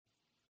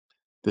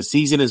The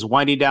season is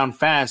winding down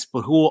fast,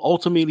 but who will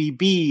ultimately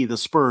be the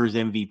Spurs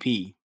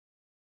MVP?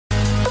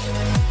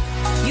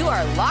 You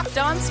are Locked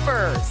On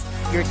Spurs,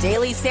 your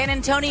daily San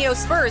Antonio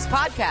Spurs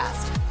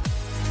podcast.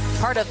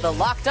 Part of the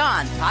Locked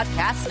On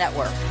Podcast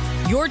Network,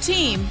 your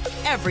team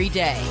every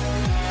day.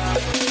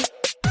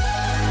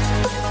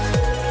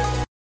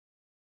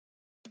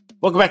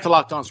 Welcome back to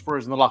Locked On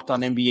Spurs and the Locked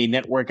On NBA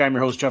Network. I'm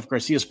your host, Jeff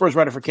Garcia, Spurs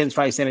writer for Ken's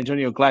 5 San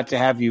Antonio. Glad to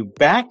have you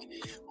back.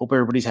 Hope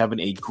everybody's having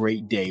a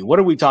great day. What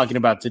are we talking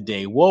about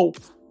today? Well,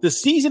 the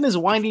season is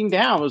winding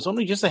down. There's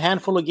only just a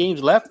handful of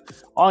games left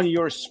on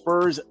your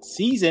Spurs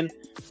season,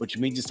 which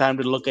means it's time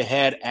to look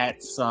ahead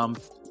at some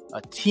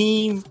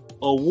team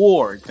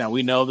awards. Now,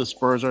 we know the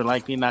Spurs are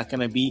likely not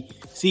going to be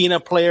seeing a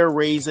player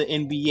raise an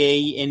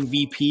NBA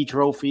MVP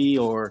trophy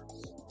or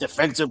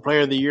Defensive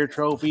Player of the Year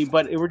trophy,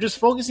 but we're just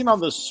focusing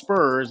on the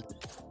Spurs,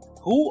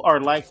 who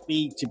are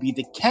likely to be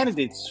the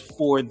candidates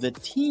for the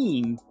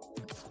team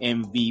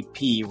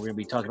MVP. We're going to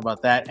be talking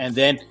about that, and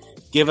then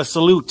give a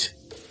salute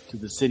to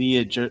the City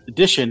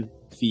Edition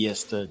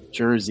Fiesta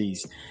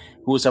jerseys.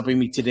 Who is helping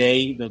me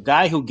today? The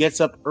guy who gets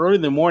up early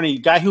in the morning,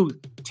 the guy who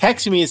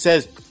texts me and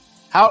says,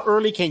 "How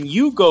early can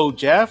you go,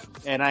 Jeff?"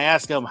 And I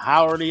ask him,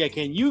 "How early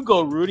can you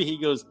go, Rudy?" He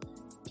goes,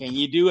 "Can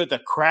you do it the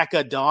crack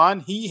of dawn?"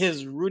 He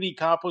is Rudy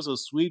Campos will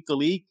sweep the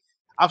league.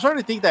 I'm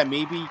starting to think that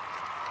maybe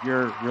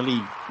you're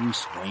really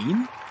Bruce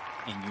Wayne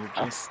and you're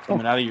just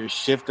coming out of your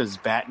shift as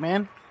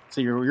Batman.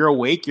 So you're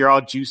awake, you're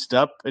all juiced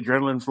up,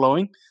 adrenaline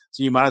flowing.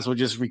 So you might as well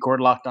just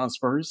record Locked On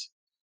Spurs.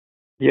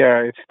 Yeah,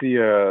 it's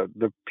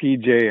the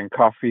PJ and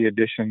coffee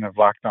edition of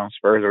Locked On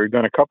Spurs that we've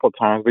done a couple of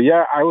times. But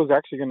yeah, I was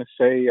actually going to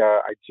say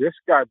I just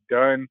got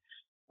done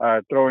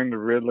throwing the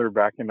Riddler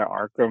back into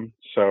Arkham.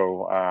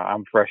 So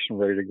I'm fresh and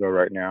ready to go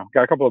right now.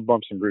 Got a couple of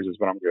bumps and bruises,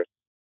 but I'm good.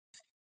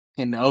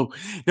 You know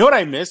what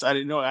I missed? I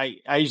didn't know.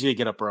 I usually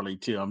get up early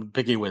too. I'm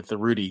picking with the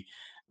Rudy,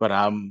 but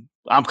I'm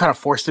kind of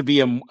forced to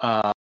be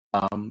a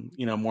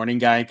morning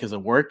guy because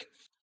of work.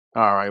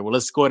 All right, well,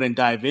 let's go ahead and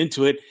dive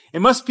into it. It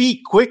must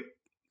be quick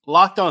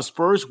Locked On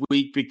Spurs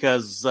week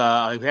because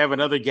I have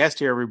another guest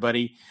here,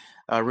 everybody.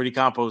 Rudy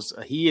Campos.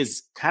 He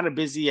is kind of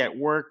busy at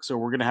work, so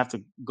we're going to have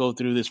to go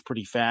through this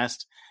pretty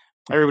fast.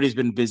 Everybody's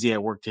been busy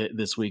at work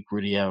this week,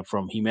 Rudy.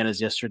 From Jimenez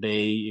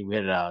yesterday, we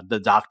had the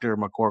doctor,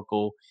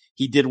 McCorkle.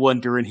 He did one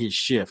during his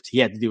shift. He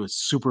had to do it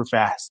super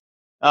fast.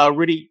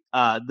 Rudy,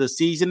 the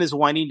season is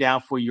winding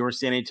down for your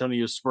San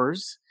Antonio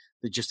Spurs.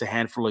 There's just a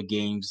handful of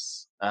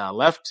games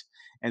left,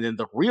 and then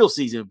the real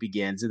season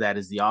begins, and that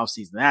is the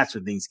offseason. That's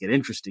when things get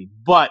interesting.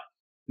 But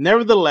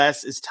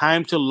nevertheless, it's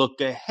time to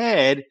look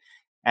ahead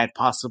at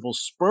possible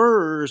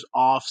Spurs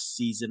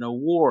off-season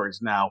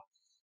awards. Now,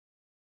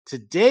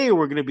 today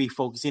we're going to be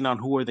focusing on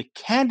who are the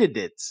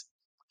candidates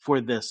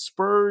for the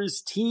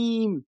Spurs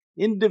team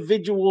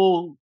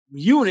individual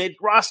unit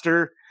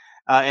roster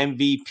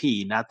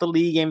MVP, not the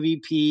league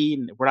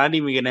MVP. We're not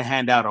even going to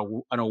hand out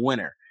a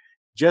winner.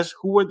 Just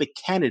who are the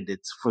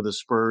candidates for the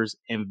Spurs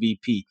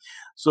MVP.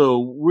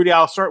 So, Rudy,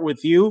 I'll start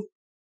with you.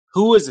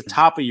 Who is the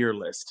top of your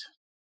list?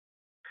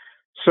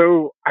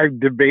 So I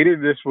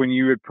debated this when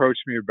you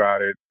approached me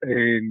about it,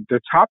 and the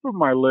top of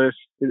my list,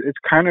 it's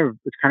kind of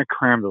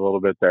crammed a little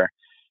bit there.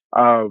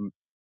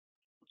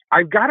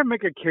 I've got to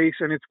make a case,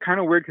 and it's kind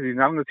of weird because he's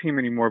not on the team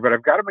anymore, but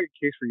I've got to make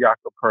a case for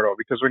Jakob Poeltl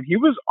because when he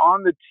was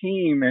on the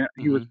team and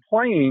he was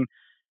playing,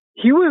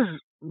 he was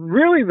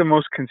really the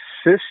most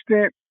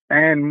consistent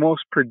and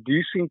most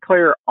producing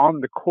player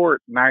on the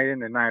court night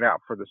in and night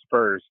out for the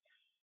Spurs.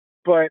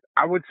 But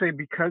I would say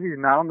because he's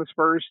not on the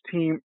Spurs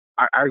team,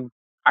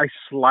 I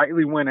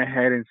slightly went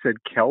ahead and said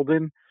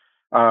Keldon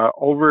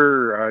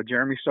over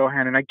Jeremy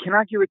Sohan, and I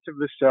cannot give it to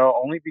Vassell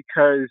only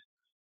because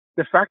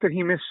the fact that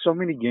he missed so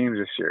many games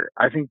this year,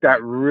 I think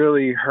that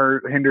really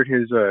hindered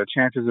his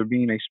chances of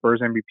being a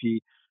Spurs MVP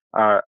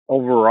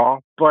overall.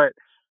 But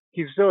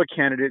he's still a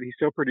candidate. He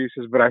still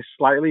produces, but I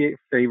slightly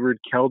favored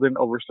Keldon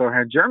over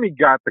Sohan. Jeremy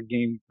got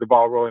the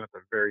ball rolling at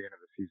the very end of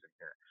the season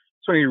here.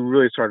 So he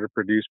really started to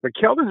produce. But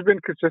Keldon's been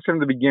consistent in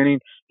the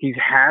beginning. He's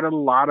had a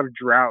lot of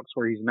droughts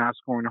where he's not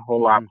scoring a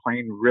whole lot,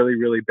 playing really,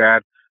 really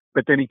bad,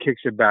 but then he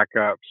kicks it back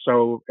up.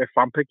 So if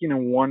I'm picking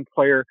in one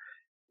player,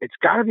 it's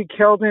got to be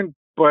Keldon,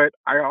 but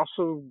I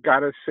also got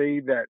to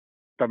say that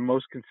the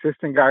most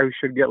consistent guy who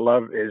should get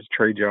love is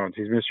Trey Jones.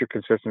 He's Mr.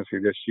 Consistency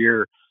this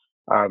year.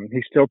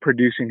 He's still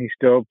producing. He's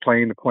still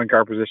playing the point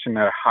guard position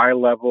at a high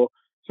level.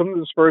 Something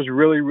the Spurs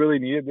really, really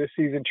needed this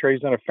season.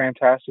 Trey's done a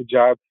fantastic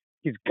job.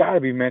 He's got to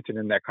be mentioned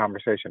in that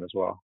conversation as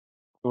well.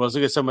 Well, let's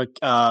look at some of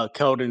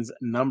Keldon's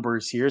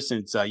numbers here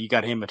since you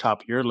got him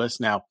atop your list.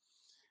 Now,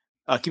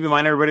 keep in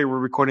mind, everybody, we're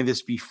recording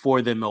this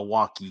before the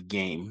Milwaukee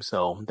game,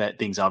 so that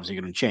thing's obviously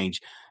going to change.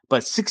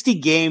 But 60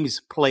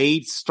 games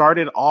played,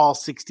 started all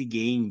 60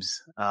 games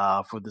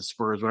for the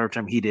Spurs, whatever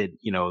time he did,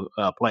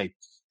 play.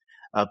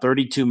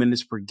 32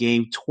 minutes per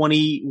game,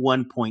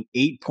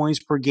 21.8 points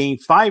per game,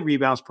 5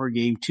 rebounds per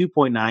game,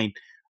 2.9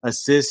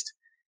 assists.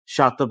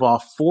 Shot the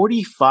ball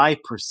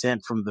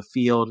 45% from the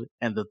field,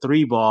 and the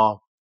 3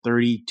 ball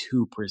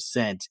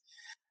 32%.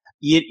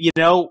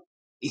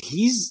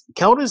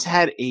 Keldon's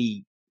had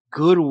a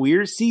good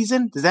weird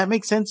season. Does that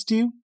make sense to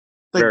you?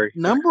 Like Very,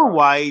 number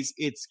wise,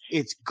 it's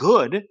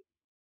good.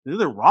 There's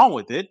nothing wrong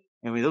with it.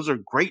 I mean, those are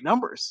great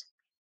numbers.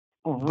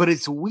 Mm-hmm. But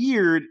it's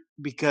weird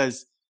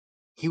because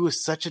he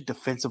was such a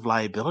defensive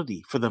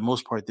liability for the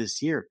most part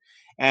this year.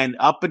 And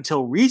up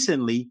until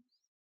recently,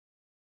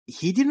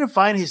 he didn't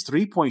find his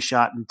 3-point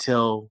shot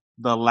until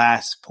the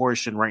last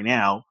portion right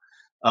now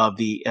of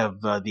the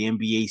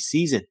NBA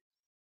season.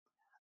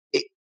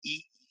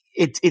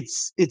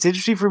 It's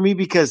interesting for me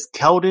because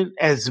Keldon,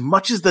 as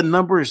much as the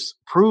numbers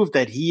prove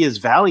that he is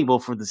valuable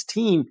for this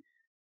team,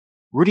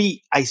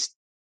 Rudy, I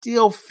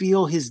still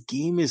feel his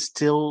game is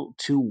still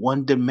too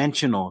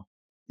one-dimensional.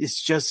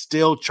 It's just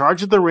still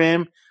charge at the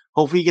rim,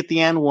 hopefully you get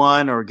the and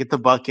one or get the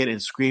bucket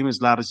and scream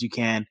as loud as you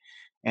can,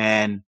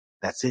 and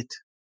that's it.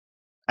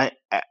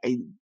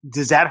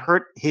 Does that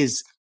hurt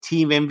his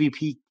team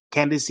MVP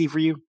candidacy for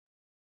you?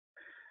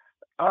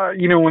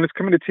 When it's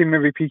coming to team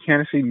MVP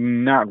candidacy,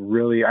 not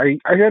really. I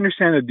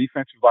understand the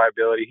defensive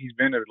liability. He's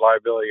been a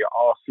liability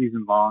all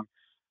season long.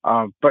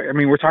 But I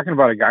mean, we're talking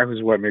about a guy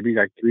who's maybe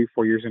like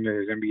 3-4 years into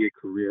his NBA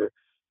career,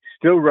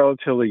 still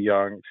relatively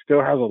young,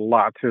 still has a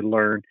lot to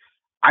learn.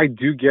 I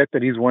do get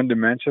that he's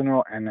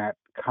one-dimensional, and that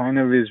kind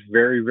of is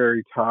very,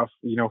 very tough,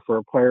 for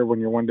a player when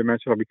you're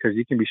one-dimensional because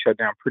you can be shut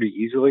down pretty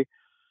easily.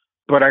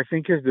 But I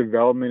think his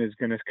development is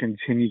going to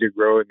continue to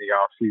grow in the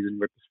offseason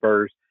with the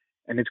Spurs,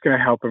 and it's going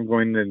to help him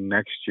going into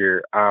next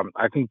year.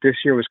 I think this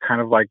year was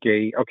kind of like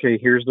okay,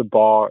 here's the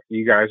ball.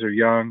 You guys are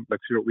young.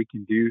 Let's see what we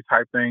can do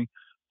type thing.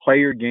 Play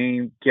your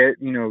game. Get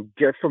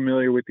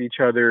familiar with each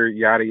other.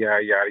 Yada,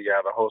 yada, yada,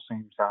 yada. The whole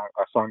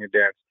song and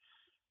dance.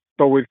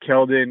 But with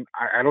Keldon,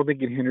 I don't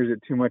think it hinders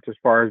it too much as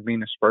far as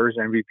being a Spurs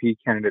MVP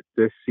candidate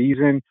this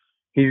season.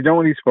 He's done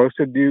what he's supposed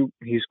to do.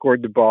 He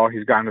scored the ball.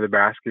 He's gotten to the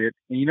basket.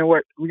 And you know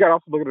what? We got to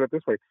also look at it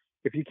this way.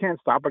 If you can't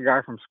stop a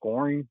guy from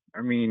scoring,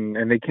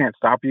 and they can't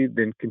stop you,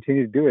 then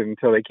continue to do it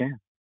until they can.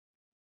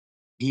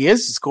 He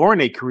is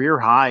scoring a career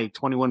high,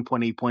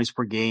 21.8 points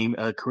per game,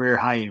 a career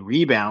high in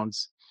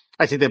rebounds.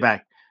 I take that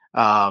back.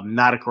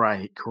 Not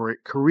a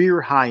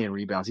career high in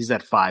rebounds. He's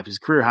at 5. His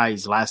career high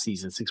is last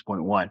season,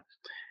 6.1.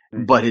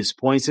 Mm-hmm. But his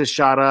points has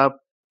shot up.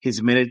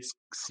 His minutes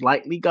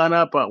slightly gone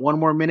up, 1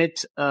 more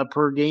minute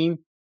per game.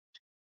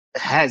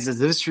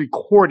 This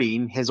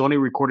recording has only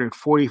recorded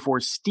 44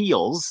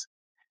 steals.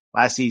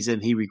 Last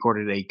season, he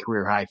recorded a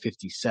career high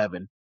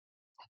 57.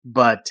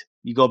 But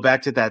you go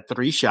back to that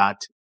 3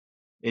 shot,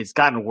 it's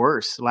gotten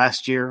worse.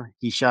 Last year,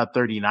 he shot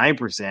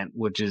 39%,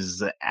 which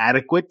is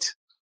adequate,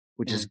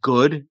 which is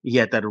good. He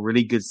had that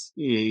really good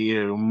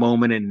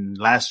moment in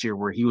last year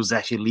where he was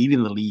actually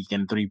leading the league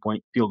in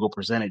 3-point field goal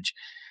percentage,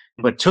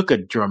 but took a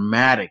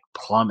dramatic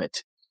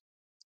plummet.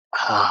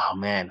 Oh,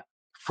 man.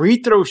 Free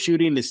throw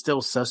shooting is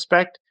still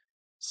suspect,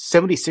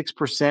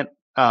 76%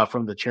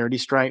 from the charity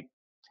stripe.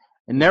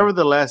 And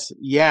nevertheless,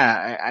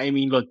 yeah, I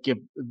mean, look, if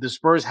the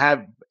Spurs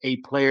have a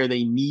player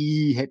they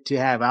need to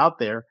have out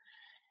there,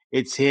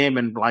 it's him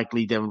and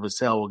likely Devin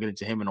Vassell. We'll get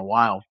into him in a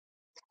while.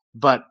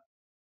 But,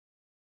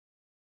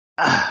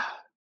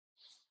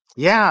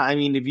 yeah, I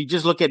mean, if you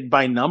just look at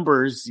by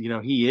numbers,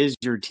 he is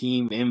your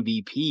team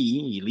MVP.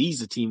 He leads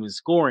the team in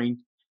scoring,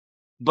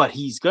 but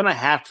he's going to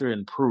have to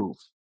improve.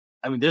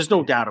 I mean, there's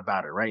no doubt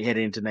about it, right?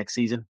 Heading into next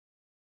season.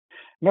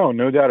 No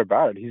doubt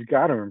about it. He's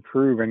got to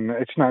improve, and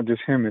it's not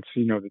just him. It's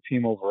the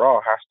team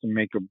overall has to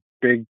make a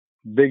big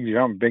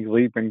jump, big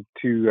leap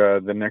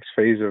into the next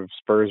phase of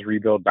Spurs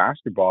rebuild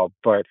basketball.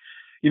 But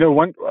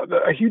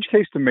a huge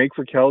case to make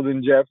for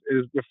Keldon, Jeff,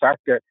 is the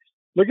fact that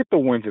look at the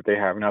wins that they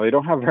have now. They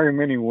don't have very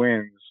many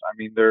wins. I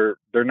mean, they're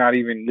not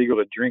even legal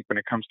to drink when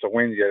it comes to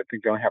wins yet. I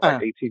think they only have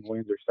like 18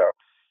 wins or so.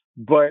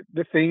 But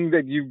the thing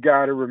that you've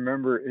got to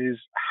remember is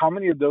how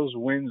many of those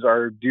wins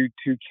are due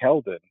to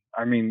Keldon.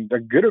 I mean, a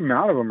good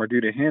amount of them are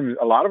due to him.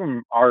 A lot of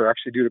them are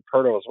actually due to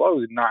Perdo as well,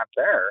 who's not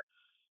there.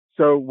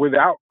 So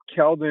without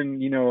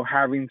Keldon,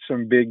 having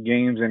some big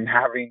games and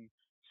having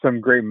some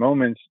great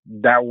moments,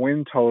 that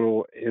win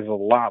total is a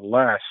lot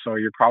less. So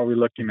you're probably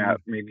looking at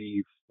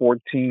maybe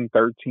 14,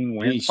 13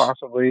 wins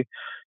possibly.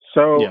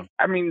 So, yeah.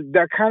 I mean,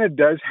 that kind of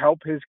does help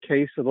his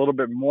case a little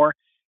bit more.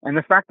 And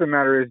the fact of the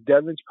matter is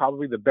Devin's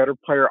probably the better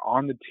player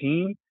on the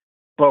team.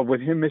 But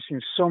with him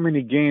missing so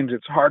many games,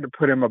 it's hard to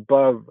put him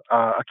above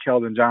a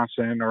Keldon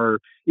Johnson or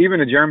even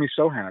a Jeremy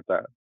Sohan at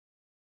that.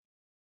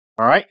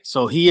 All right.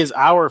 So he is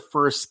our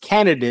first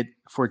candidate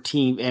for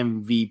team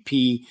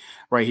MVP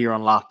right here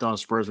on Locked On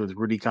Spurs with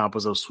Rudy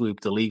Campos of Sweep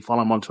the League.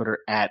 Follow him on Twitter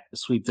at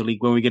Sweep the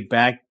League. When we get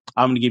back,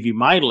 I'm going to give you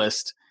my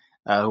list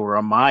who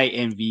are my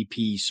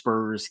MVP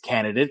Spurs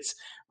candidates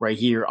right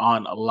here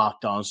on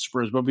Locked On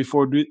Spurs. But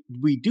before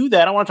we do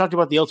that, I want to talk to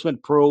you about the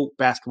Ultimate Pro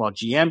Basketball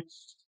GM.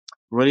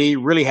 Really,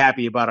 really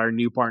happy about our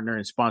new partner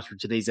and sponsor for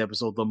today's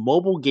episode, the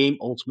mobile game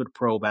Ultimate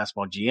Pro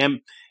Basketball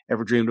GM.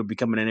 Ever dreamed of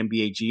becoming an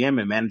NBA GM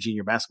and managing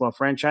your basketball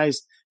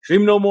franchise?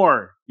 Dream no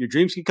more. Your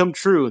dreams can come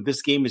true.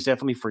 This game is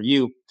definitely for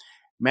you.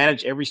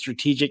 Manage every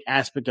strategic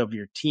aspect of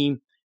your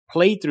team.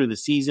 Play through the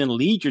season.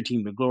 Lead your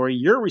team to glory.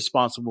 You're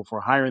responsible for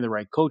hiring the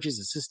right coaches,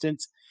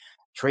 assistants,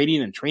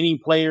 trading and training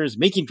players,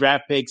 making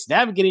draft picks,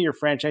 navigating your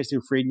franchise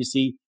through free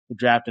agency, the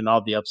draft, and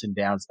all the ups and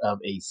downs of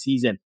a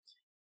season.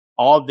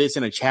 All this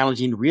in a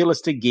challenging,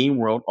 realistic game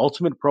world.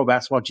 Ultimate Pro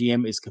Basketball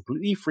GM is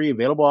completely free,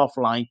 available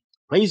offline.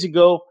 Play as you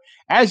go,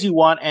 as you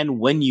want, and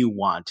when you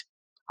want.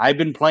 I've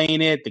been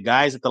playing it. The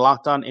guys at the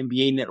Locked On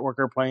NBA Network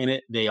are playing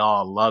it. They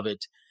all love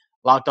it.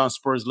 Locked On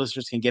Spurs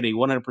listeners can get a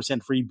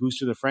 100% free boost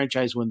to the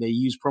franchise when they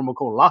use promo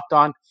code Locked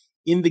On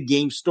in the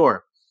game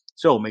store.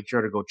 So make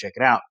sure to go check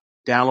it out.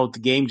 Download the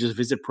game. Just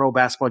visit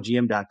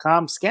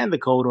probasketballgm.com, scan the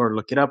code, or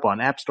look it up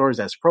on app stores.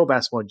 That's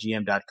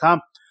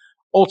probasketballgm.com.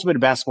 Ultimate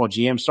Basketball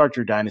GM. Start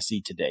your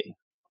dynasty today.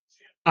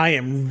 I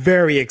am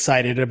very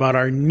excited about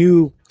our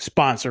new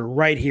sponsor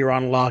right here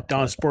on Locked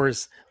On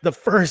Spurs, the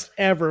first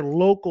ever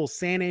local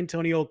San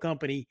Antonio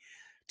company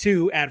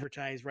to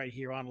advertise right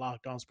here on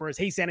Locked On Spurs.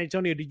 Hey, San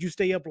Antonio, did you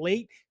stay up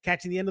late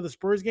catching the end of the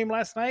Spurs game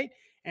last night?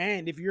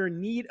 And if you're in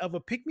need of a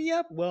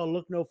pick-me-up, well,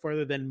 look no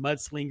further than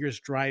Mudslingers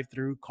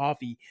Drive-Thru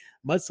Coffee.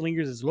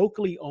 Mudslingers is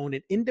locally owned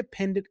and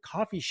independent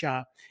coffee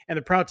shop, and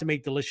they're proud to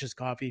make delicious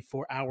coffee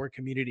for our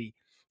community.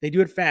 They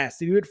do it fast.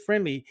 They do it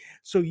friendly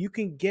so you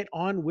can get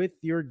on with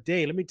your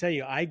day. Let me tell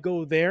you, I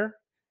go there,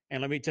 and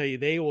let me tell you,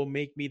 they will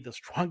make me the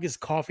strongest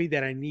coffee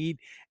that I need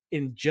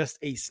in just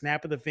a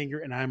snap of the finger,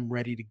 and I'm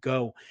ready to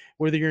go.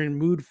 Whether you're in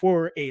the mood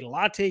for a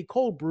latte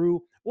cold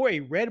brew or a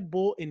Red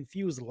Bull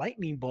infused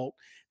lightning bolt,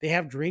 they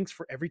have drinks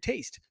for every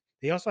taste.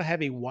 They also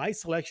have a wide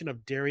selection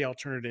of dairy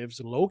alternatives,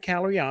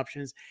 low-calorie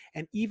options,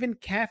 and even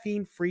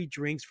caffeine-free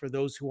drinks for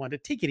those who want to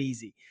take it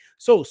easy.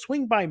 So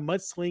swing by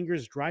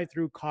Mudslingers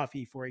Drive-Thru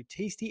Coffee for a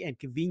tasty and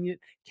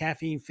convenient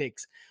caffeine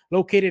fix.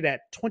 Located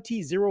at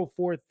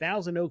 2004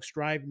 Thousand Oaks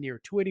Drive near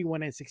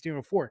 281 and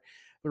 1604.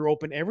 They're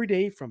open every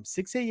day from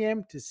 6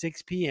 a.m. to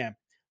 6 p.m.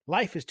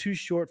 Life is too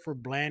short for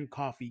bland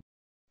coffee.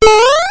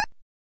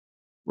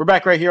 We're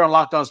back right here on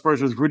Locked On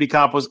Spurs with Rudy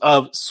Campos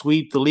of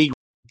Sweep the League.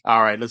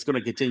 All right, let's go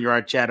to continue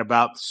our chat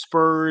about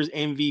Spurs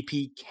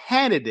MVP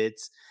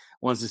candidates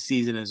once the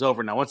season is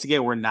over. Now, once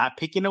again, we're not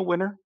picking a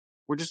winner.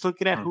 We're just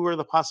looking at who are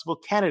the possible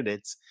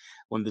candidates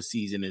when the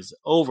season is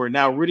over.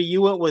 Now, Rudy,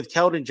 you went with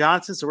Keldon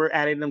Johnson, so we're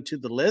adding them to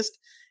the list.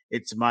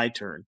 It's my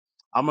turn.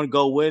 I'm going to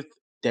go with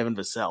Devin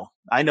Vassell.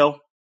 I know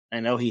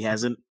he's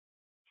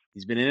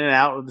been in and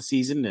out of the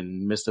season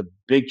and missed a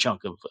big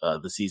chunk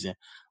of the season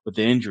with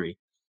the injury.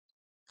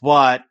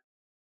 But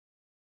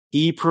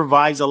he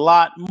provides a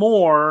lot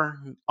more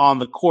on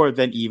the court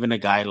than even a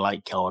guy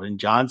like Keldon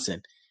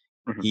Johnson.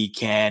 Mm-hmm. He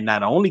can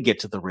not only get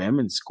to the rim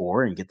and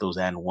score and get those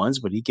and ones,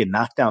 but he can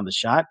knock down the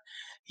shot.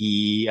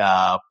 He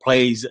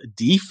plays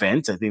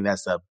defense. I think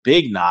that's a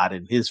big nod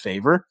in his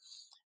favor.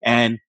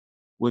 And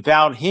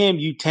without him,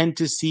 you tend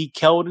to see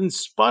Keldon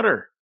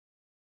sputter.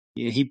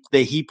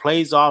 He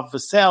plays off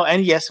Vassell,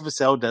 and yes,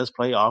 Vassell does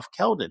play off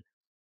Keldon.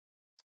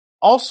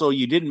 Also,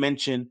 you did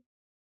mention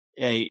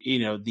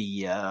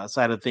the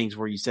side of things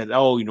where you said,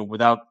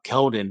 without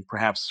Keldon,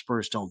 perhaps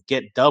Spurs don't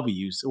get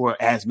W's or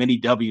as many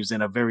W's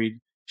in a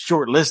very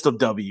short list of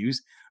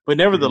W's. But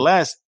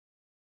nevertheless,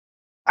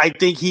 I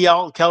think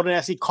Keldon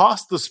actually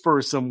cost the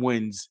Spurs some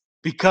wins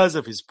because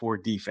of his poor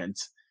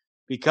defense,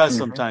 because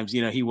sometimes,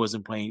 he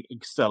wasn't playing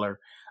stellar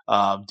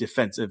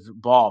defensive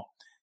ball.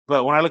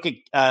 But when I look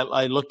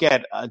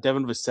at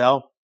Devin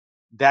Vassell,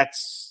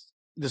 that's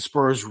the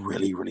Spurs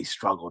really, really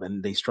struggled,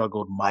 and they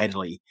struggled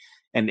mightily.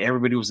 And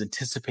everybody was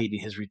anticipating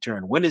his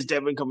return. When is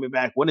Devin coming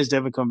back?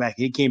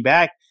 He came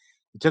back.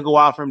 It took a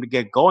while for him to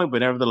get going, but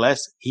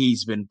nevertheless,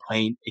 he's been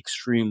playing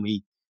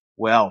extremely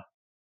well.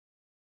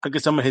 Look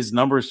at some of his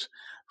numbers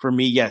for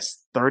me.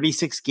 Yes,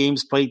 36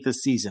 games played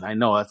this season. I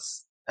know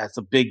that's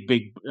a big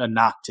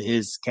knock to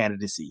his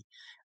candidacy.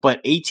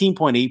 But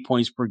 18.8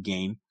 points per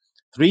game,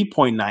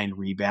 3.9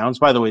 rebounds.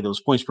 By the way, those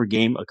points per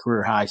game, a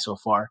career high so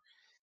far.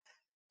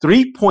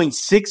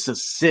 3.6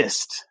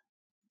 assists.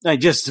 I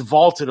just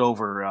vaulted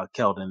over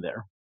Keldon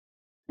there.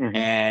 Mm-hmm.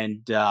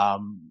 And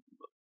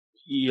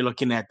you're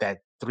looking at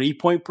that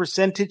 3-point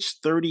percentage,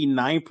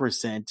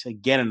 39%.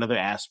 Again, another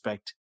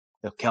aspect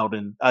of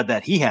Keldon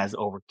that he has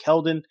over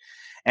Keldon.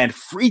 And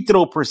free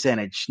throw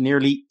percentage,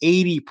 nearly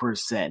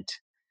 80%.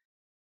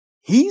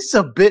 He's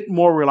a bit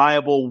more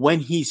reliable when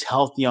he's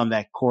healthy on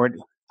that court.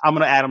 I'm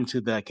going to add him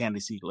to the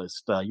candidacy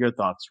list. Your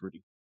thoughts,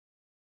 Rudy?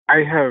 I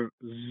have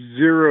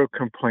zero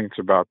complaints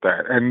about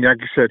that. And like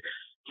you said,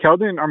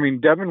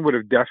 Devin would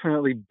have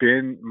definitely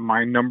been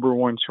my number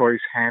one choice,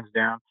 hands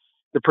down.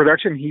 The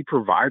production he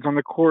provides on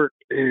the court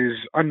is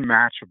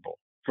unmatchable.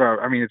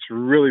 It's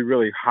really,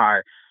 really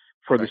high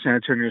for the San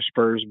Antonio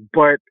Spurs.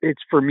 But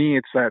it's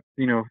that,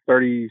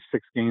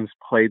 36 games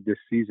played this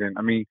season.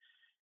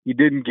 You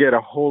didn't get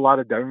a whole lot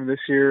of Devin this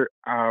year.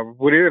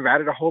 Would it have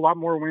added a whole lot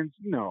more wins?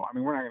 No.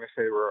 We're not going to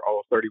say we're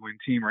all 30-win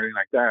team or anything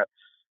like that.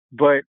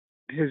 But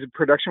his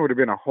production would have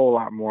been a whole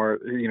lot more.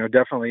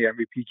 Definitely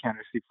MVP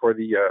candidacy for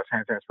the San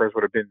Antonio Spurs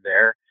would have been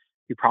there.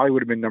 He probably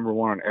would have been number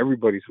one on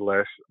everybody's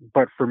list.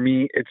 But for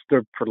me, it's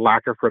the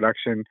lack of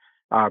production,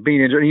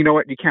 being injured. And you know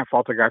what? You can't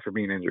fault a guy for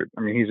being injured.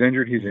 He's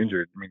injured. He's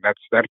injured.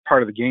 That's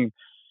part of the game.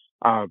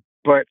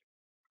 But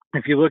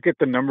if you look at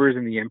the numbers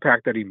and the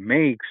impact that he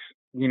makes,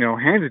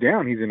 hands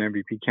down, he's an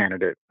MVP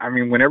candidate. I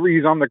mean, whenever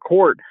he's on the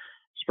court,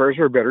 Spurs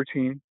are a better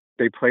team.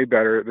 They play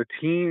better. The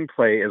team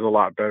play is a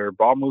lot better.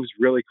 Ball moves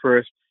really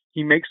crisp.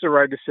 He makes the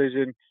right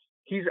decision.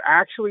 He's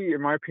actually,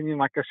 in my opinion,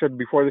 like I said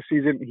before the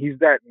season, he's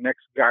that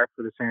next guy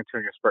for the San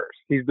Antonio Spurs.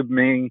 He's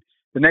the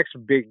next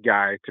big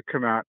guy to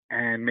come out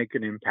and make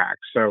an impact.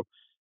 So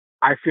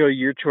I feel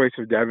your choice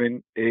of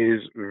Devin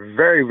is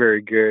very,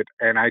 very good,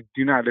 and I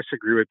do not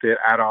disagree with it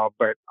at all.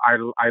 But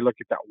I look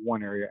at that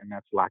one area, and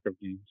that's lack of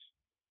games.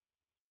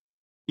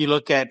 You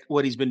look at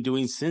what he's been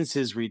doing since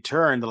his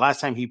return. The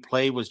last time he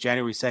played was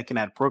January 2nd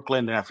at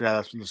Brooklyn. And after that,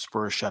 that's when the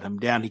Spurs shut him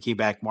down. He came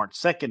back March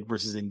 2nd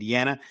versus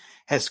Indiana,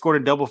 has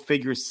scored a double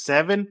figure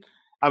 6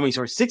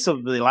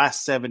 of the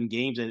last 7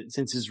 games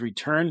since his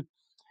return,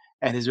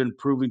 and has been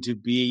proving to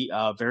be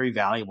very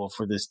valuable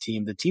for this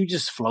team. The team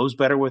just flows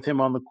better with him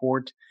on the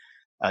court.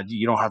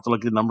 You don't have to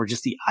look at the number,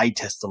 just the eye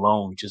test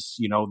alone.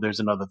 Just, there's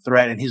another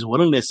threat. And his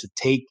willingness to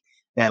take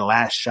that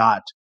last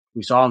shot.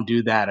 We saw him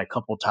do that a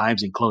couple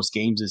times in close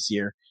games this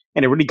year,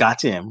 and it really got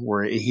to him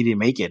where he didn't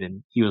make it,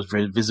 and he was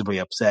very visibly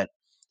upset.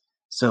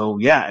 So,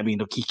 yeah, I mean,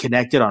 look, he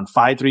connected on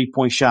 5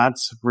 3-point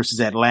shots versus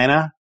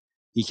Atlanta.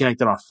 He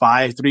connected on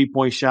 5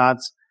 3-point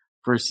shots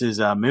versus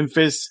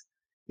Memphis.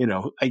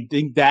 I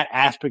think that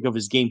aspect of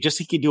his game, just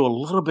he could do a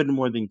little bit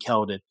more than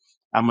Keldon.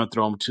 I'm going to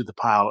throw him to the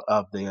pile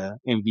of the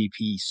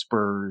MVP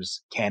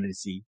Spurs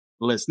candidacy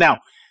list. Now,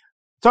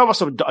 talk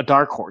about a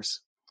dark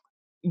horse.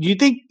 Do you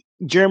think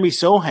Jeremy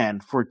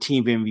Sohan for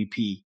team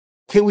MVP,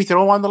 can we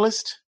throw him on the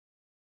list?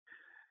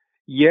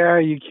 Yeah,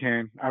 you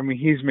can. I mean,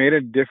 he's made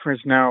a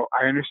difference now.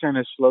 I understand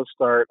his slow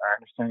start. I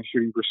understand his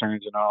shooting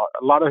percentage and all.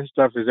 A lot of his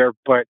stuff is there,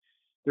 but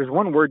there's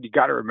one word you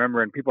got to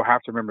remember, and people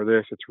have to remember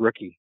this. It's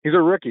rookie. He's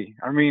a rookie.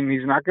 I mean,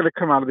 he's not going to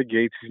come out of the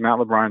gates. He's not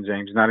LeBron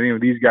James. He's not any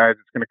of these guys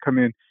that's going to come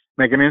in,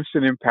 make an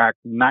instant impact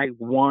night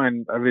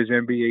one of his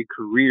NBA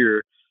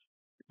career.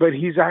 But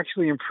he's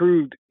actually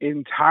improved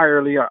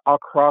entirely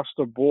across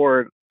the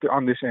board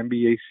on this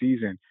NBA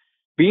season.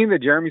 Being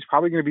that Jeremy's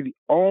probably going to be the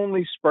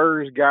only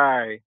Spurs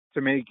guy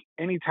to make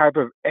any type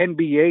of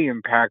NBA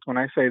impact, when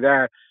I say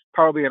that,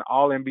 probably an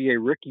all-NBA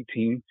rookie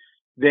team,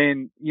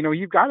 then,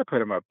 you've got to put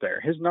him up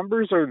there. His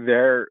numbers are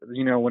there,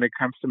 when it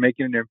comes to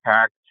making an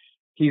impact.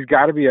 He's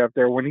got to be up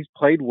there. When he's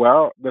played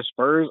well, the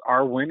Spurs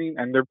are winning,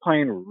 and they're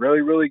playing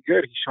really, really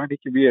good. He's shown he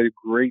can be a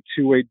great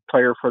two-way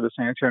player for the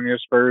San Antonio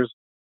Spurs.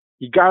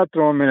 You got to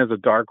throw him in as a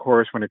dark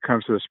horse when it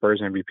comes to the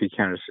Spurs MVP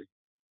candidacy.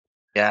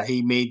 Yeah,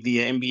 he made the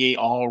NBA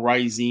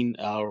All-Rising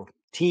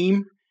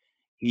team.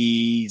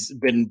 He's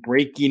been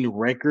breaking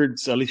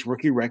records, at least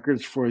rookie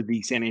records, for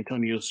the San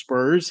Antonio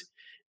Spurs.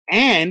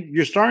 And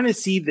you're starting to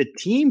see the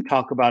team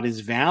talk about his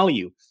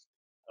value.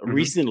 Mm-hmm.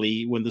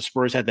 Recently, when the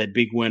Spurs had that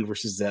big win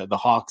versus the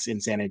Hawks in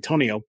San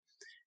Antonio,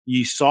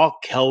 you saw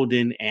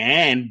Keldon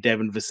and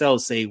Devin Vassell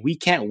say, we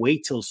can't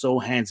wait till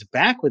Sohan's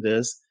back with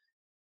us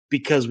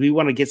because we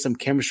want to get some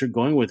chemistry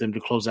going with him to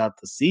close out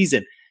the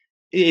season.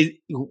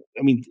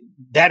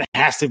 That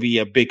has to be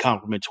a big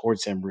compliment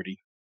towards him, Rudy.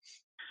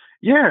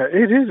 Yeah,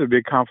 it is a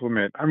big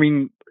compliment. I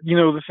mean,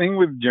 the thing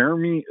with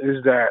Jeremy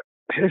is that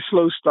his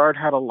slow start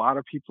had a lot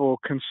of people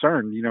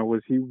concerned.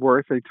 Was he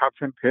worth a top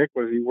 10 pick?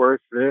 Was he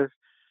worth this?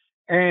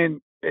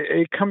 And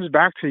it comes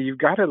back to, you've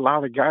got to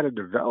allow the guy to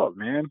develop,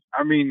 man.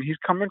 I mean, he's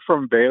coming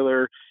from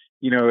Baylor,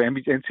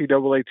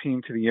 NCAA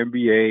team to the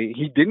NBA.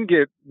 He didn't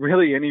get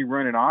really any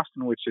run in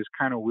Austin, which is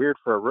kind of weird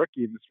for a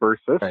rookie in the Spurs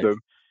system. Right.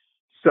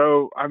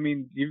 So, I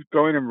mean, you're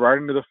throwing him right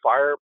into the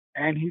fire,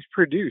 and he's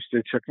produced.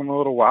 It took him a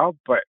little while,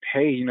 but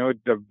hey,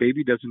 the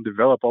baby doesn't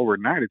develop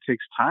overnight. It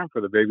takes time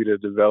for the baby to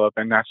develop,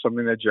 and that's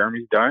something that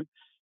Jeremy's done.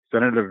 He's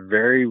done it at a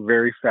very,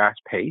 very fast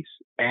pace.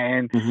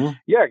 And,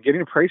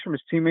 getting praise from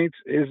his teammates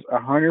is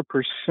 100%,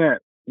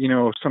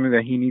 something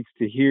that he needs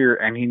to hear,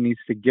 and he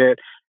needs to get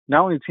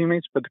not only the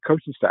teammates, but the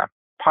coaching staff.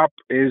 Pop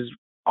is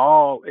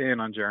all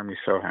in on Jeremy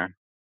Sohan.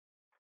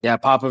 Yeah,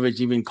 Popovich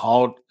even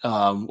called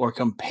or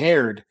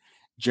compared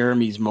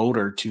Jeremy's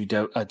motor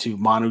to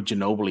Manu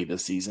Ginobili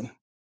this season.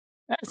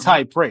 That's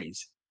high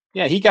praise.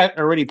 Yeah,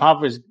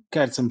 Popovich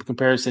got some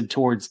comparison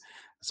towards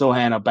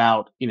Sohan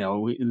about,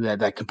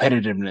 that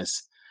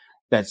competitiveness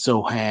that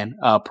Sohan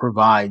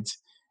provides.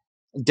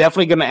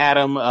 Definitely going to add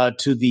him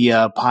to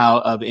the pile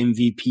of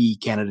MVP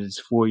candidates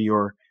for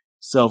your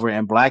silver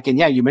and black. And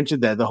yeah, you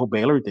mentioned the whole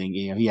Baylor thing.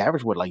 He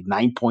averaged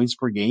 9 points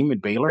per game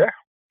at Baylor. Yeah.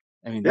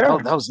 I mean,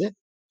 that was it.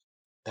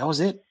 That was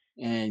it.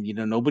 And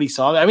nobody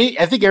saw that. I mean,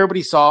 I think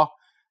everybody saw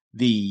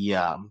the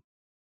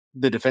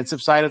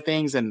defensive side of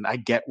things, and I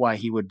get why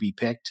he would be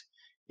picked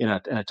in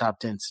a top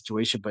 10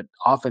 situation. But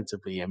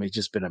offensively, I mean, it's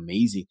just been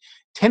amazing.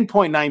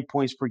 10.9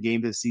 points per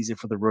game this season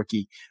for the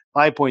rookie,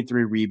 5.3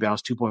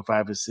 rebounds,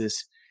 2.5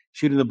 assists,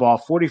 shooting the ball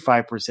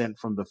 45%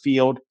 from the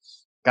field.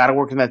 Got to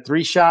work on that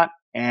 3 shot.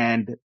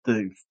 And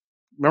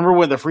remember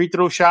when the free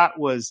throw shot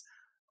was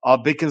a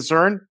big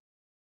concern?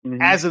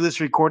 Mm-hmm. As of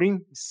this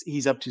recording,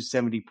 he's up to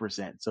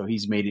 70%. So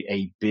he's made it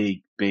a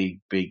big,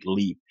 big, big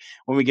leap.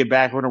 When we get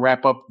back, we're going to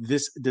wrap up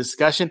this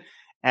discussion,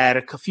 add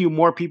a few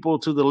more people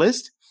to the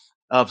list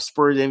of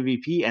Spurs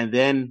MVP, and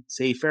then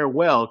say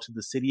farewell to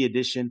the City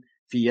Edition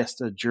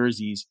Fiesta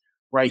jerseys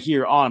right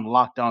here on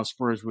Locked On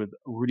Spurs with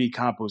Rudy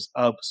Campos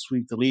of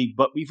Sweep the League.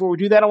 But before we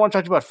do that, I want to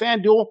talk about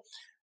FanDuel.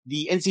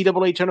 The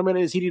NCAA tournament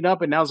is heating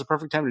up, and now's the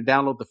perfect time to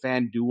download the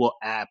FanDuel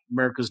app,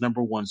 America's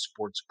 #1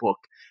 sports book.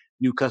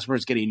 New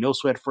customers get a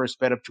no-sweat first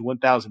bet up to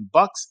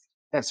 $1,000.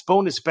 That's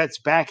bonus bets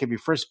back if your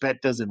first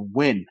bet doesn't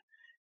win.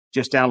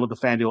 Just download the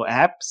FanDuel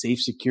app. Safe,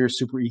 secure,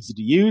 super easy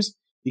to use.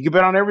 You can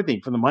bet on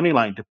everything from the money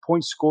line to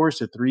point scores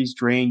to threes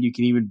drained. You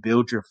can even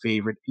build your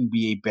favorite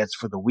NBA bets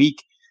for the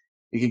week.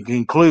 You can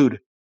include,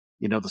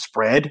 the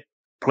spread,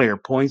 player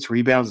points,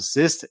 rebounds,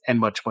 assists, and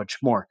much, much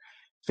more.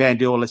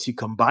 FanDuel lets you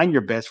combine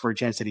your bets for a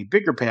chance at a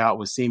bigger payout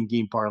with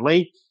same-game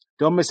parlay.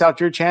 Don't miss out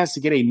your chance to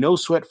get a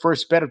no-sweat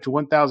first bet up to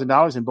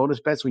 $1,000 in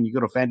bonus bets when you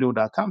go to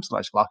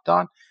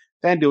FanDuel.com/lockedon.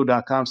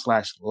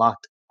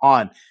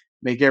 FanDuel.com/lockedon.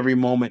 Make every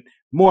moment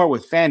more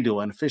with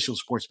FanDuel, an official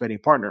sports betting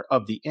partner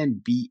of the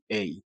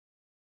NBA.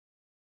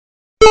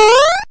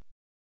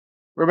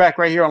 We're back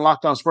right here on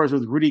Locked On Spurs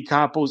with Rudy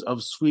Campos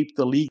of Sweep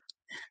the League.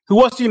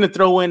 Who else are you going to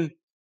throw in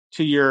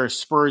to your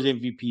Spurs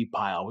MVP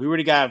pile?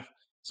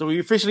 We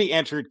officially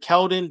entered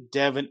Keldon,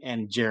 Devin,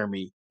 and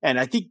Jeremy. And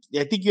I think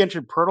you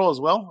entered Pirtle as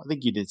well. I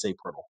think you did say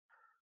Pirtle.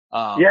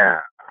 I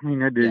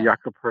did. Yeah.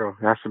 Jakob Pirtle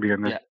has to be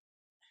in there. Yeah.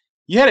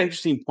 You had an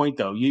interesting point,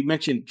 though. You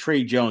mentioned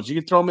Trey Jones. You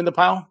can throw him in the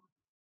pile?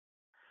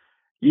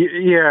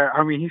 Yeah,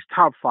 he's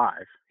top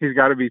 5. He's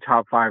got to be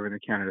top 5 in the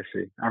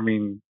candidacy.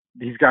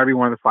 He's got to be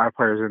one of the 5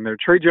 players in there.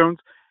 Trey Jones,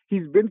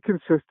 he's been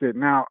consistent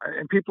now,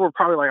 and people are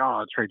probably like,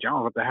 "Oh, Trey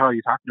Jones, what the hell are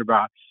you talking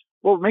about?"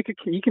 Well,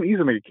 you can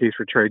easily make a case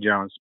for Trey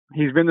Jones.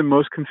 He's been the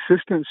most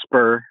consistent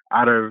Spur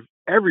out of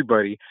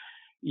everybody.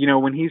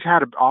 When he's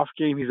had an off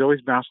game, he's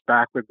always bounced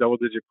back with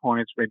double-digit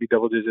points, maybe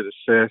double-digit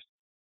assists.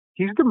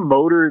 He's the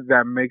motor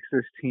that makes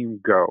this team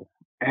go.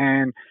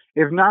 And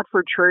if not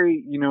for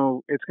Trey,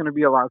 it's going to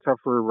be a lot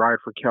tougher ride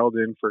for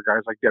Keldon, for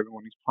guys like Devin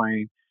when he's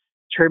playing.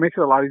 Trey makes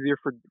it a lot easier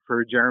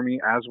for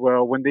Jeremy as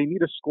well. When they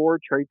need a score,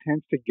 Trey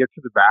tends to get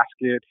to the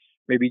basket,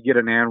 maybe get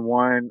an and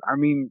one.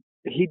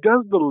 He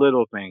does the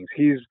little things.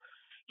 He's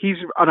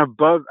an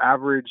above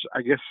average,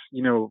 I guess,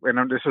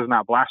 and this is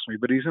not blasphemy,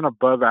 but he's an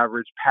above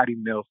average Patty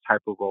Mills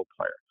type of role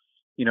player.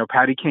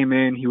 Patty came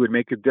in, he would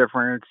make a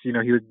difference. He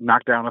would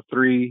knock down a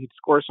three, he'd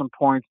score some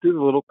points, do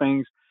the little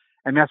things.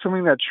 And that's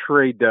something that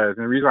Trey does.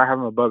 And the reason I have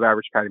him above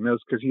average Patty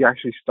Mills is because he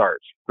actually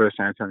starts for the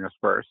San Antonio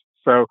Spurs.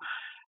 So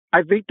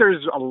I think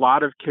there's a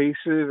lot of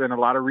cases and a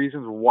lot of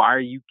reasons why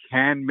you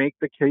can make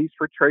the case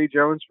for Trey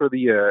Jones for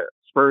the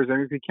Spurs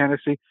MVP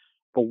candidacy.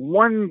 But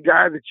one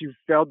guy that you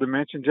failed to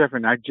mention, Jeff,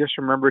 and I just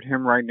remembered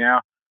him right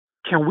now,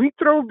 can we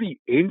throw the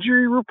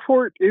injury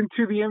report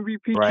into the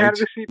MVP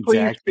candidacy, please?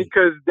 Exactly.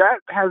 Because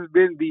that has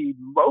been the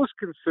most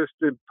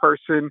consistent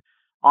person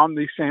on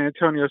the San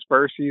Antonio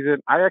Spurs season.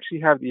 I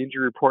actually have the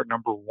injury report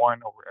number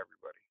 1 over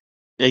everybody.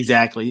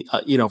 Exactly.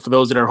 For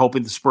those that are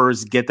hoping the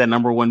Spurs get that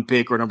number 1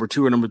 pick or number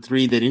 2 or number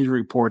 3, that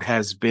injury report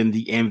has been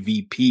the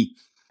MVP.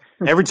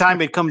 Every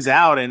time it comes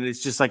out and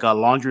it's just like a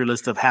laundry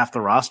list of half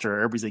the roster,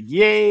 everybody's like,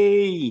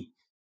 yay,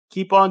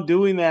 keep on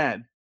doing that.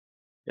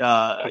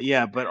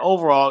 But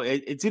overall,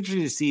 it's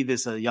interesting to see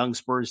this young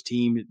Spurs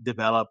team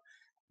develop.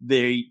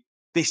 They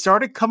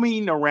started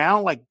coming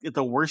around like at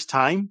the worst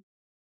time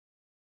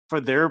for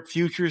their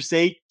future's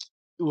sake,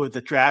 with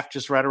the draft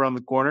just right around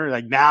the corner.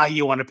 Like, now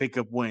you want to pick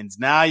up wins.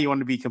 Now you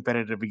want to be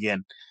competitive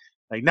again.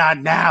 Like, not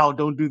now.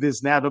 Don't do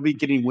this now. Don't be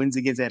getting wins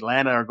against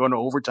Atlanta or going to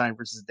overtime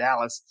versus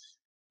Dallas.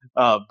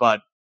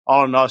 But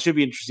all in all, it should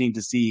be interesting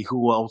to see who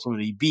will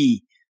ultimately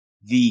be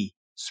the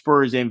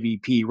Spurs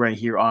MVP right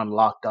here on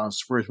Locked On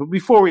Spurs. But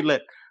before we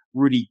let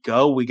Rudy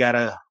go, we got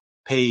to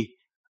pay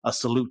a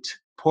salute.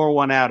 Pour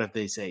one out, if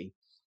they say,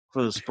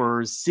 for the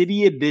Spurs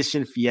City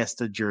Edition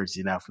Fiesta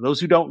jersey. Now, for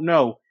those who don't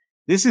know,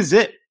 this is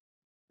it.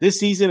 This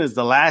season is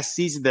the last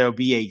season there will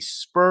be a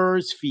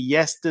Spurs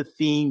Fiesta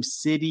themed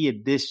City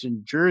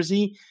Edition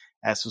jersey.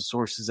 As the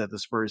sources at the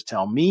Spurs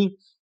tell me,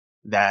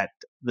 that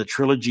the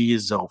trilogy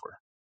is over.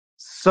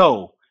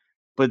 So,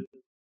 but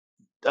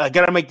I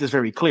got to make this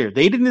very clear.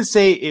 They didn't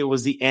say it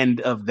was the end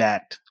of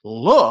that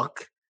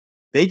look.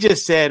 They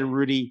just said,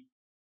 Rudy,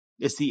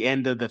 it's the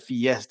end of the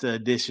Fiesta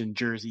Edition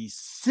jersey,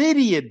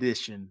 City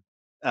Edition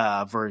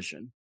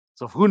version.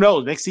 So who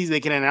knows? Next season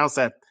they can announce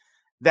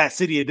that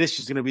City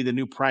Edition is going to be the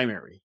new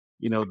primary,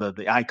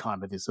 the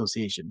icon of the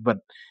association. But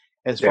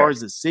as far as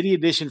the City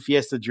Edition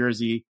Fiesta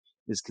jersey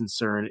is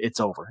concerned, it's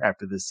over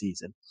after this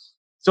season.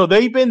 So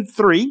they've been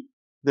 3.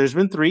 There's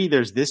been 3.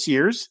 There's this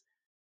year's,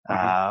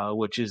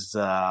 which is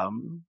a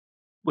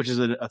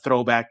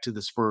throwback to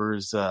the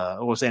Spurs,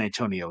 San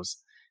Antonio's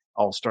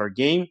All-Star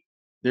game.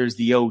 There's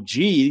the OG,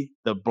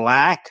 the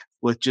black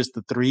with just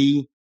the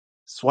 3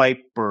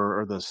 swipe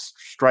or the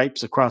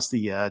stripes across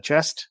the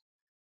chest.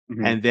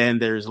 Mm-hmm. And then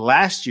there's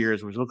last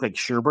year's, which looked like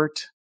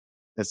sherbet.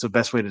 That's the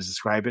best way to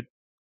describe it.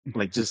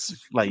 Like just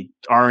like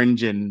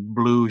orange and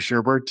blue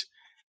sherbet.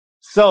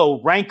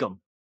 So rank them.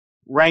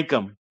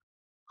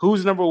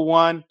 Who's number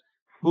 1?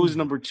 Who's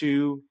number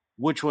 2?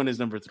 Which one is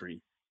number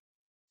 3?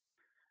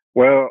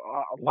 Well,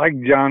 like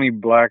Johnny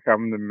Black,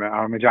 I'm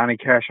a Johnny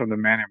Cash. I'm the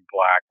man in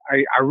black.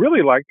 I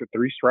really like the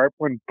three stripe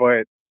one,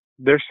 but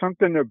there's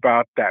something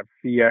about that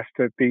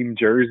Fiesta themed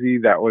jersey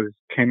that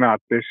came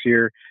out this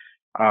year.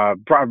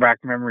 Brought back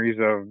memories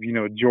of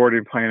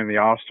Jordan playing in the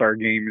All-Star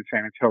game in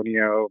San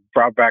Antonio.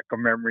 Brought back a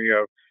memory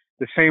of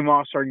the same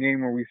All-Star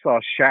game where we saw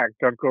Shaq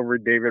dunk over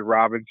David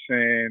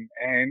Robinson,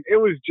 and it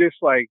was just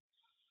like,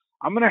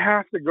 I'm going to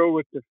have to go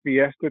with the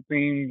Fiesta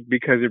theme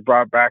because it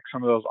brought back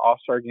some of those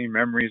All-Star game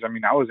memories. I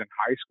mean, I was in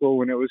high school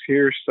when it was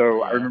here,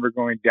 so I remember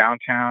going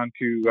downtown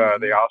to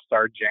the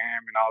All-Star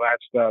Jam and all that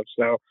stuff.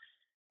 So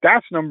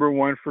that's number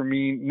one for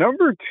me.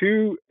 Number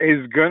two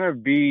is going to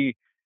be,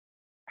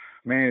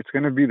 man, it's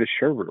going to be the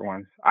sherbet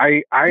ones.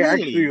 I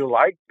actually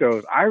like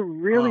those. I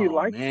really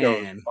like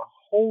those a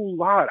whole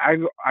lot.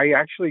 I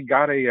actually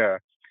got I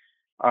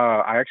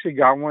actually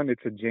got one.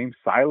 It's a James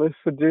Silas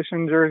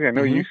edition jersey. I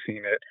know you've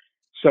seen it.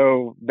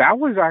 So that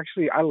was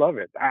actually, I love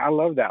it. I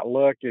love that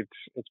look. It's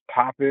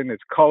popping.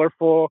 It's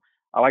colorful.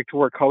 I like to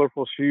wear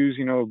colorful shoes,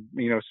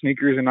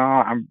 sneakers and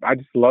all. I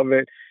just love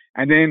it.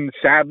 And then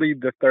sadly,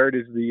 the third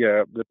is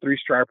the three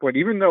stripe one.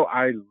 Even though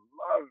I love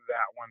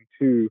that one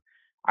too,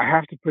 I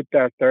have to put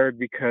that third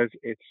because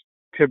it's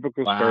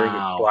typical Spurs.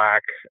 It's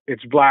black.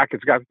 It's black.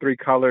 It's got three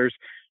colors.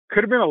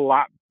 Could have been a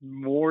lot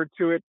more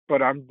to it,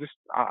 but I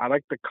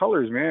like the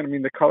colors, man. I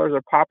mean, the colors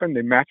are popping.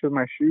 They match with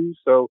my shoes.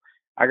 So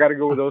I got to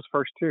go with those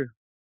first two.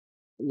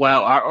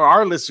 Well,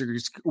 our list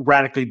is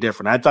radically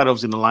different. I thought it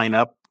was going to line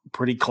up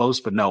pretty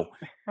close, but no.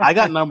 I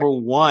got number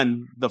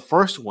one, the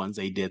first ones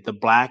they did, the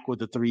black with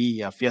the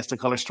three Fiesta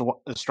color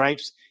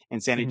stripes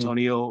and San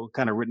Antonio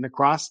kind of written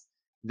across.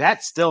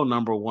 That's still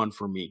number one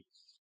for me.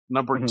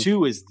 Number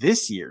two is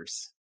this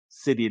year's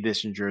City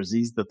Edition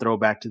jerseys, the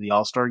throwback to the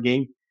All-Star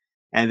game.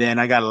 And then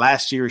I got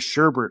last year's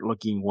sherbet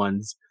looking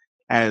ones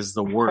as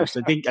the worst.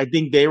 I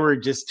think they were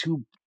just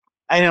too,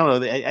 I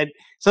don't know.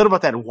 Something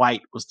about that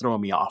white was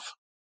throwing me off.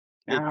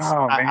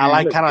 I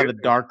like kind of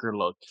the darker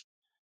look.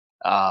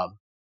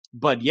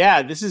 But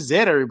yeah, this is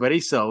it, everybody.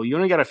 So you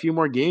only got a few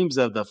more games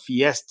of the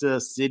Fiesta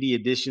City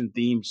Edition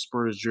themed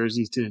Spurs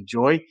jerseys to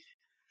enjoy.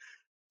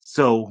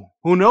 So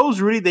who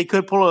knows, Rudy? They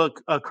could pull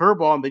a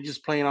curveball and they're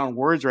just playing on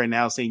words right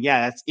now saying,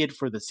 yeah, that's it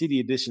for the City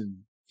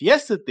Edition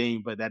Fiesta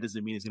thing, but that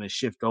doesn't mean it's going to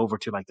shift over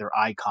to like their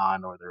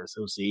icon or their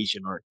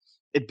association or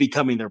it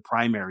becoming their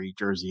primary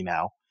jersey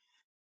now.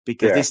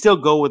 Because they still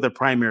go with the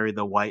primary,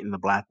 the white and the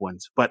black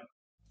ones. But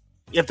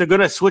if they're going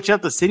to switch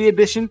out the City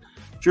Edition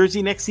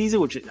jersey next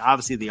season, which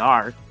obviously they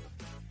are,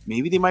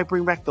 maybe they might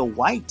bring back the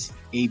white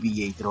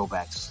ABA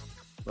throwbacks.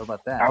 What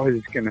about that? I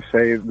was going to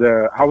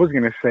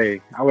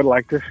say, I would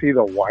like to see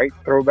the white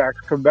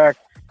throwbacks come back.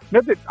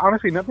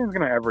 Honestly, nothing's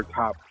going to ever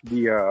top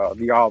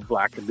the all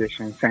black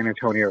edition San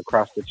Antonio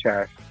across the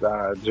chest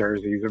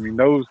jerseys. I mean,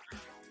 those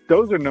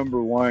are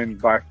number one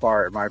by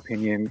far, in my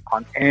opinion,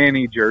 on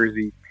any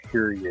jersey,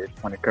 period,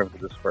 when it comes to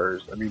the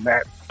Spurs. I mean,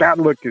 that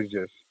look is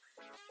just,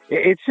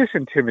 it's just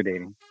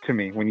intimidating to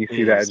me when you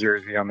see that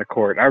jersey on the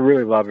court. I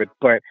really love it.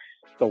 But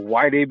the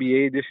white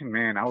ABA edition,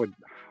 man,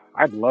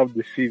 I'd love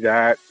to see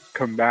that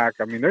come back.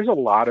 I mean, there's a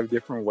lot of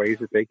different ways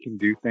that they can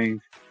do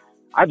things.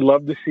 I'd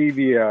love to see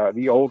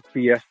the old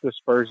Fiesta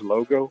Spurs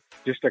logo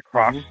just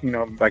across,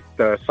 like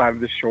the side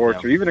of the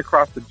shorts or even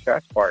across the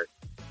chest part.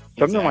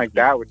 Something like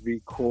that would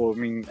be cool. I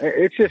mean,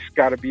 it's just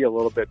got to be a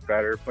little bit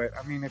better. But,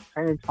 I mean, it's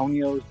San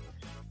Antonio's.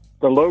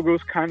 The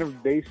logo's kind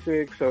of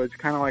basic, so it's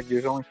kind of like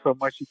there's only so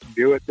much you can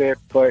do with it.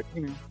 But,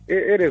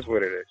 it is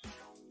what it is.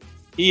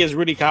 He is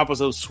Rudy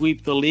Campos of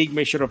Sweep the League.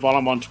 Make sure to follow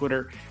him on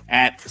Twitter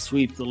at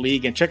Sweep the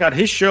League. And check out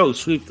his show,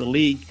 Sweep the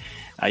League.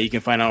 You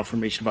can find out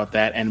information about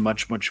that and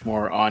much, much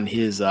more on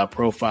his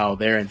profile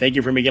there. And thank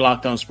you for making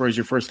Locked On Spurs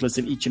your first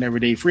listen each and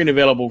every day, free and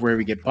available wherever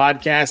you get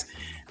podcasts.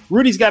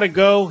 Rudy's got to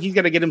go. He's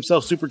got to get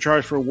himself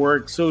supercharged for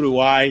work. So do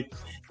I.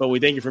 But we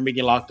thank you for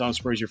making Locked On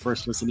Spurs your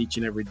first listen each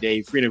and every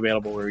day, free and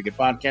available wherever you get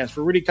podcasts.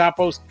 For Rudy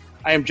Campos,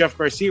 I am Jeff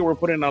Garcia. We're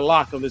putting a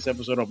lock on this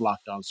episode of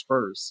Locked On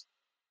Spurs.